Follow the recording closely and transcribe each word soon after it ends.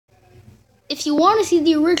if you want to see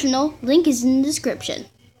the original, link is in the description.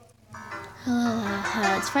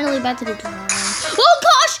 It's finally about to be drawing. Oh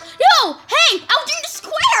gosh! No! Hey! I'm doing the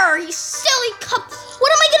square! You silly cup!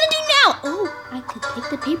 What am I gonna do now? Oh, I could take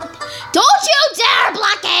the paper. Don't you dare,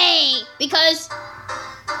 Blocky! Because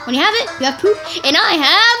when you have it, you have poop, and I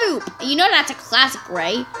have oop. You know that's a classic,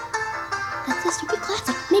 right? That's a stupid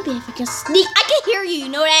classic. Maybe if I just sneak, I can hear you. You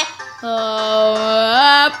know that?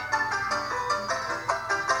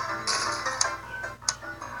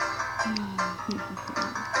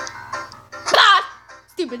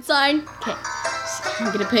 Stupid sign. Okay, so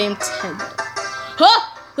I'm gonna pay him 10. Oh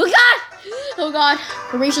God! Oh God!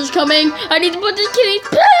 Eraser's coming. I need to put this kitty.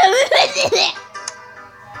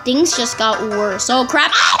 Things just got worse. Oh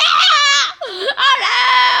crap! Oh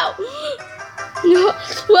no!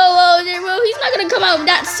 Well, he's not gonna come out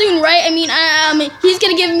that soon, right? I mean, he's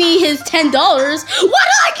gonna give me his $10. What did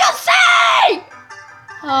I just say?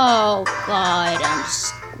 Oh God, I'm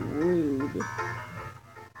screwed.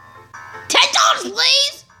 $10,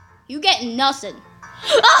 please. You get nothing.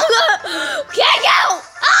 Get out!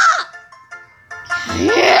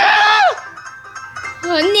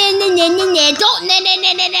 Don't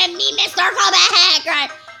me, Mr. Comeback, right?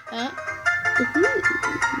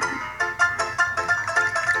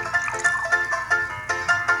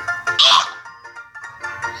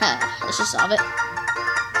 Let's just solve it.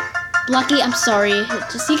 Lucky, I'm sorry.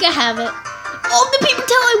 Just you can have it. Oh, the paper towel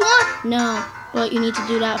I want. No, but you need to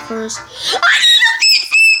do that first.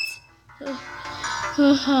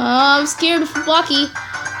 I'm scared of Blocky.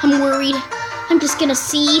 I'm worried. I'm just gonna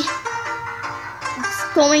see what's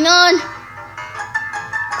going on.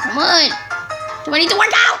 Come on. Do I need to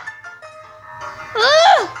work out?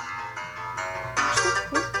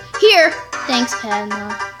 Here. Thanks,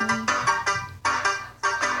 Padma.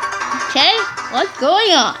 Okay, what's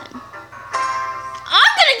going on?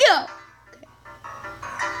 I'm gonna go.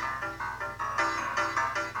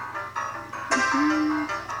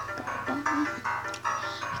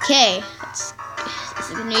 Okay, this is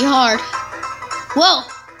gonna be hard. Whoa!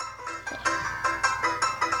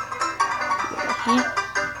 Okay.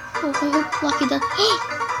 Oh, I hope Lucky does.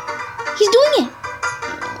 He's doing it!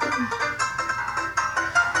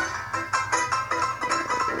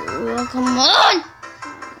 Oh, come on!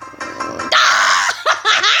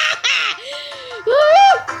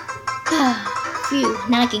 Phew,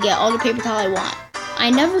 now I can get all the paper towel I want. I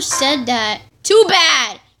never said that. Too bad!